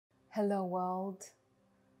Hello world,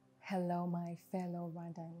 hello my fellow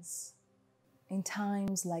Rwandans. In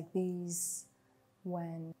times like these,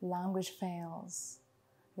 when language fails,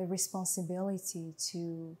 the responsibility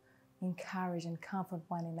to encourage and comfort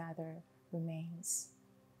one another remains.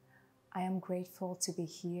 I am grateful to be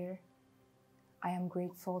here. I am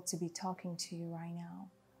grateful to be talking to you right now,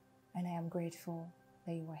 and I am grateful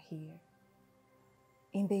that you are here.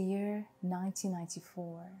 In the year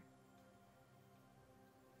 1994,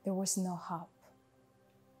 there was no hope,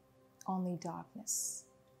 only darkness.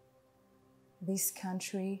 This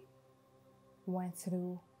country went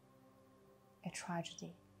through a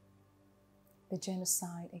tragedy, the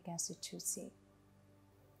genocide against the Tutsi.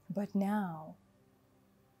 But now,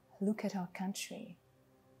 look at our country.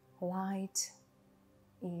 Light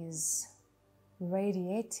is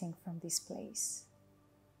radiating from this place.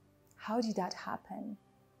 How did that happen?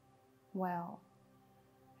 Well,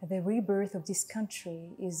 the rebirth of this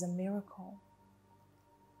country is a miracle.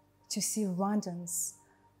 To see Rwandans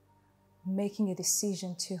making a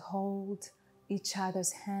decision to hold each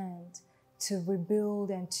other's hand, to rebuild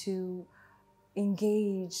and to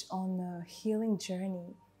engage on a healing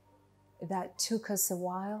journey that took us a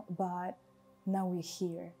while, but now we're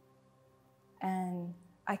here. And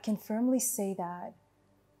I can firmly say that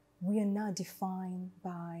we are not defined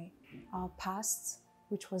by our past,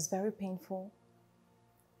 which was very painful.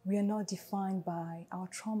 We are not defined by our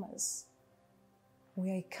traumas. We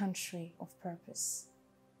are a country of purpose.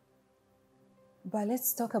 But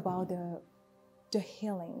let's talk about the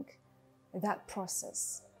healing, that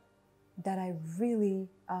process that I really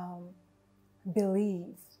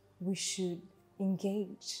believe we should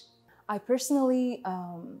engage. I personally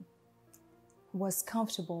was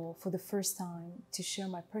comfortable for the first time to share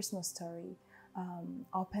my personal story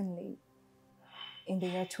openly in the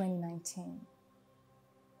year 2019.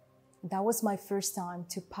 That was my first time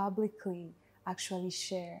to publicly actually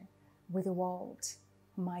share with the world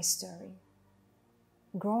my story.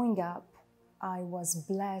 Growing up, I was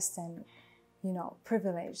blessed and,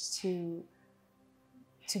 privileged to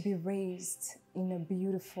be raised in a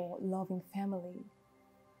beautiful, loving family.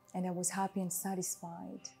 And I was happy and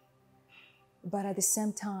satisfied. But at the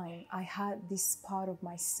same time, I had this part of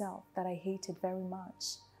myself that I hated very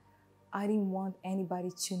much. I didn't want anybody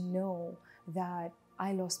to know that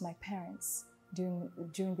I lost my parents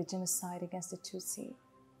during the genocide against the Tutsi.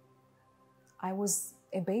 I was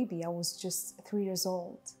a baby. I was just 3 years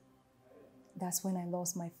old. That's when I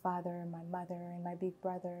lost my father, my mother, and my big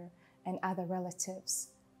brother, and other relatives.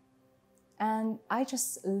 And I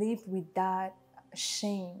just lived with that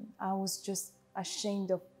shame. I was just ashamed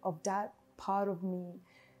of that part of me.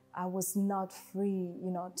 I was not free,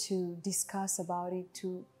 to discuss about it,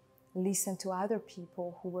 to listen to other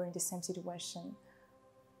people who were in the same situation.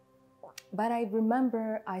 But I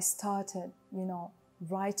remember I started,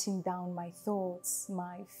 writing down my thoughts,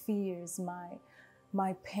 my fears,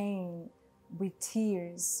 my pain with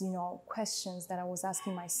tears, questions that I was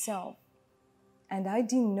asking myself. And I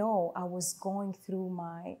didn't know I was going through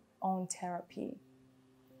my own therapy.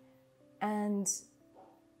 And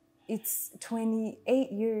it's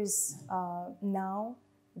 28 years now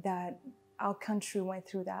that our country went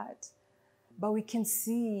through that. But we can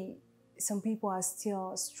see some people are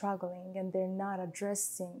still struggling and they're not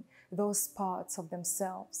addressing those parts of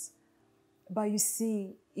themselves. But you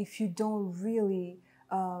see, if you don't really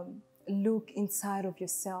look inside of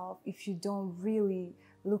yourself, if you don't really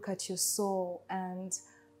look at your soul and,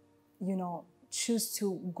 choose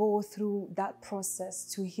to go through that process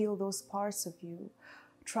to heal those parts of you,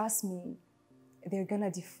 trust me, they're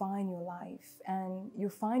gonna define your life. And you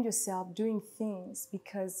find yourself doing things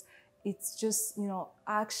because it's just,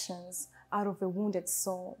 actions out of a wounded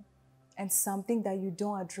soul, and something that you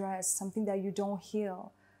don't address, something that you don't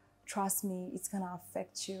heal. Trust me, it's gonna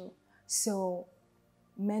affect you. So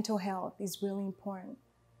mental health is really important.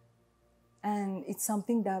 And it's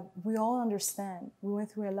something that we all understand. We went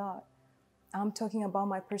through a lot. I'm talking about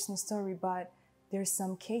my personal story, but there's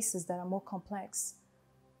some cases that are more complex.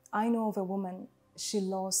 I know of a woman, she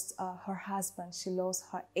lost her husband, she lost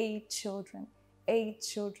her 8 children.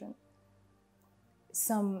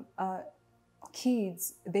 Some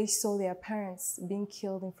kids, they saw their parents being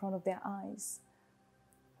killed in front of their eyes.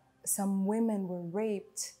 Some women were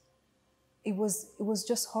raped. It was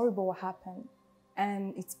just horrible what happened.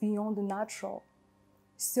 And it's beyond the natural.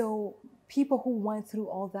 So people who went through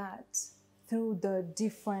all that, through the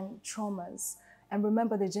different traumas, and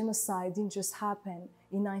remember the genocide didn't just happen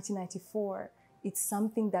in 1994. It's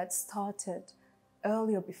something that started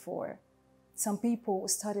earlier before. Some people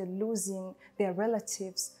started losing their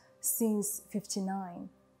relatives since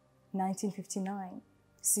 1959.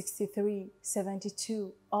 63,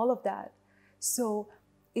 72, all of that. So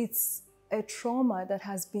it's a trauma that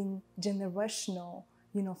has been generational,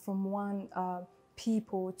 from one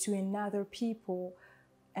people to another people,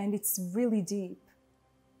 and it's really deep.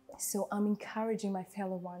 So I'm encouraging my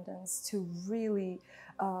fellow Rwandans to really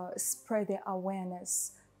spread their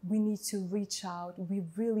awareness. We need to reach out. We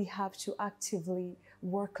really have to actively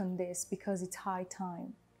work on this because it's high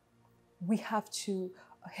time. We have to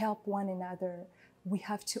help one another. We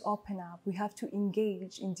have to open up. We have to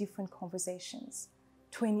engage in different conversations.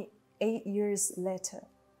 28 years later,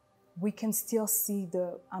 we can still see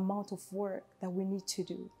the amount of work that we need to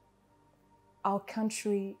do. Our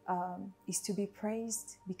country is to be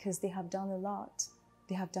praised because they have done a lot.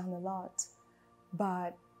 They have done a lot.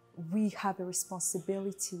 But we have a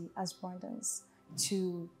responsibility as Rwandans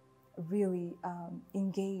to really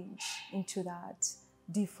engage into that,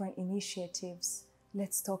 different initiatives.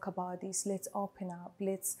 Let's talk about this. Let's open up.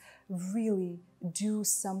 Let's really do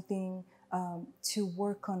something to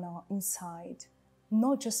work on our inside.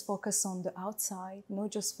 Not just focus on the outside,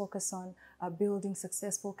 not just focus on building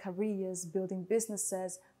successful careers, building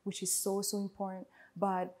businesses, which is so, so important.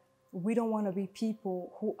 But we don't want to be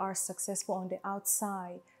people who are successful on the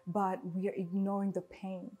outside, but we are ignoring the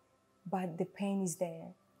pain. But the pain is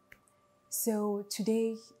there. So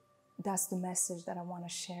today, that's the message that I want to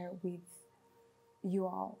share with you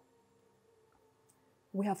all.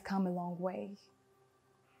 We have come a long way.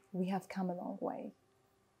 We have come a long way.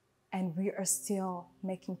 And we are still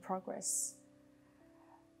making progress.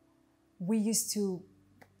 We used to,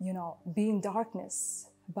 be in darkness,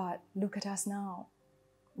 but look at us now.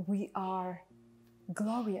 We are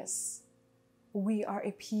glorious. We are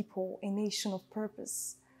a people, a nation of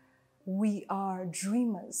purpose. We are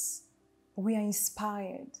dreamers. We are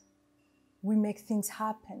inspired. We make things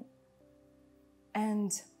happen.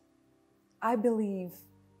 And I believe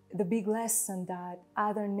the big lesson that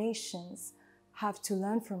other nations have to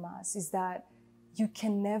learn from us is that you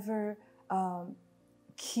can never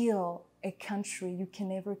kill a country, you can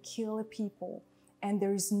never kill a people, and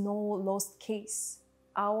there is no lost case.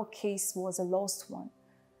 Our case was a lost one.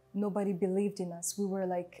 Nobody believed in us. We were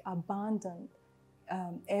like abandoned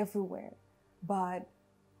everywhere. But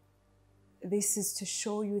this is to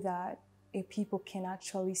show you that a people can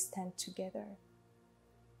actually stand together.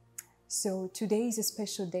 So today is a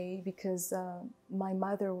special day because my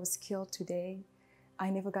mother was killed today. I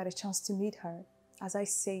never got a chance to meet her. As I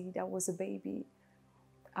said, I was a baby.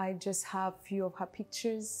 I just have a few of her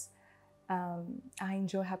pictures. I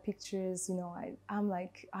enjoy her pictures. I'm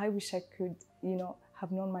like, I wish I could,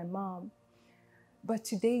 have known my mom. But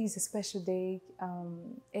today is a special day.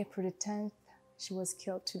 April the 10th, she was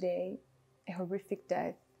killed today, a horrific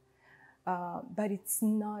death. But it's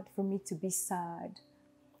not for me to be sad.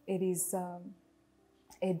 It is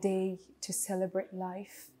a day to celebrate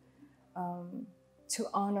life, to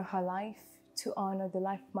honor her life, to honor the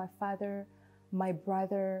life of my father, my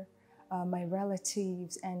brother, my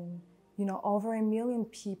relatives, and over 1 million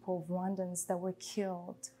people, Rwandans, that were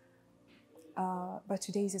killed. But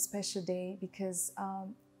today is a special day because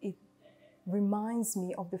it reminds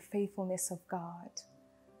me of the faithfulness of God.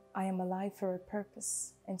 I am alive for a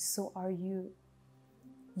purpose, and so are you.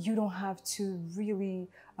 You don't have to really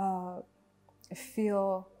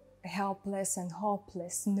feel helpless and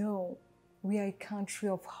hopeless. No, we are a country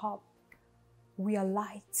of hope. We are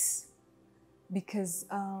lights because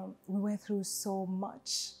we went through so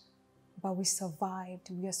much, but we survived.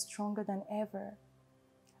 We are stronger than ever.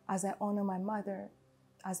 As I honor my mother,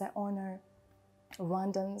 as I honor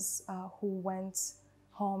Rwandans who went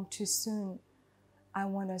home too soon, I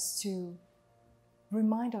want us to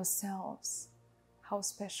remind ourselves how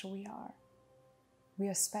special we are. We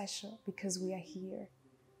are special because we are here.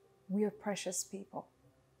 We are precious people.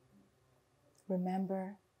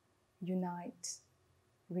 Remember, unite,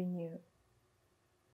 renew.